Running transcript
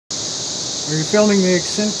Are you filming the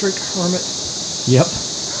eccentric hermit? Yep.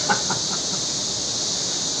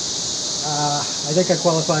 I think I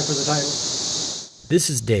qualify for the title. This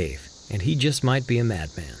is Dave, and he just might be a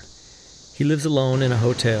madman. He lives alone in a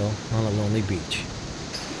hotel on a lonely beach.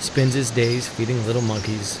 Spends his days feeding little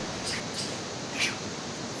monkeys.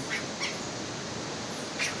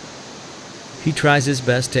 He tries his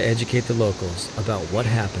best to educate the locals about what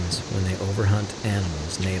happens when they overhunt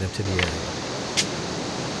animals native to the area.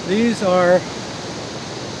 These are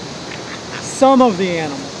some of the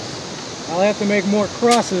animals. I'll have to make more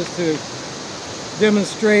crosses to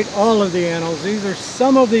demonstrate all of the animals. These are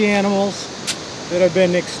some of the animals that have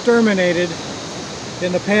been exterminated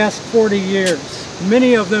in the past 40 years.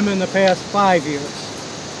 Many of them in the past 5 years.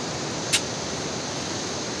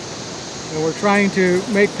 And we're trying to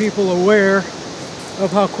make people aware of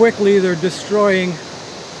how quickly they're destroying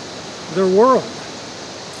their world.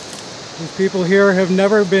 These people here have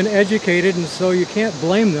never been educated, and so you can't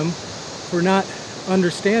blame them for not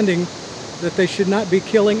understanding that they should not be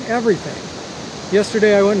killing everything.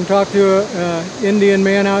 Yesterday I went and talked to an Indian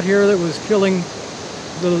man out here that was killing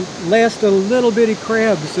the last of the little bitty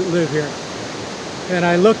crabs that live here. And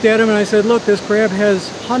I looked at him and I said, look, this crab has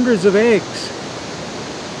hundreds of eggs.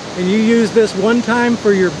 And you use this one time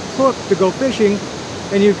for your hook to go fishing,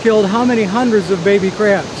 and you've killed how many hundreds of baby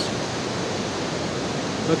crabs?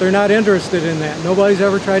 But they're not interested in that. Nobody's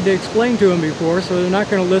ever tried to explain to them before, so they're not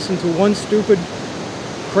going to listen to one stupid,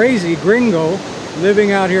 crazy gringo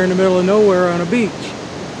living out here in the middle of nowhere on a beach.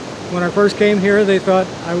 When I first came here, they thought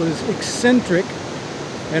I was eccentric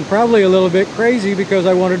and probably a little bit crazy because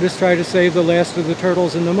I wanted to try to save the last of the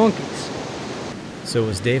turtles and the monkeys. So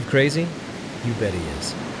is Dave crazy? You bet he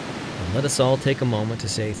is. And let us all take a moment to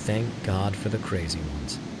say thank God for the crazy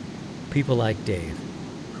ones. People like Dave,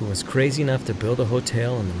 who was crazy enough to build a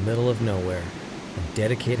hotel in the middle of nowhere and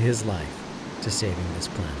dedicate his life to saving this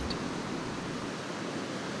planet.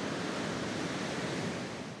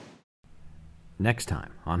 Next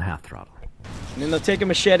time on Half Throttle. And then they'll take a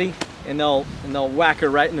machete and they'll whack her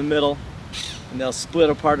right in the middle, and they'll split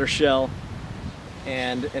apart her shell,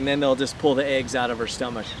 and then they'll just pull the eggs out of her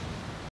stomach.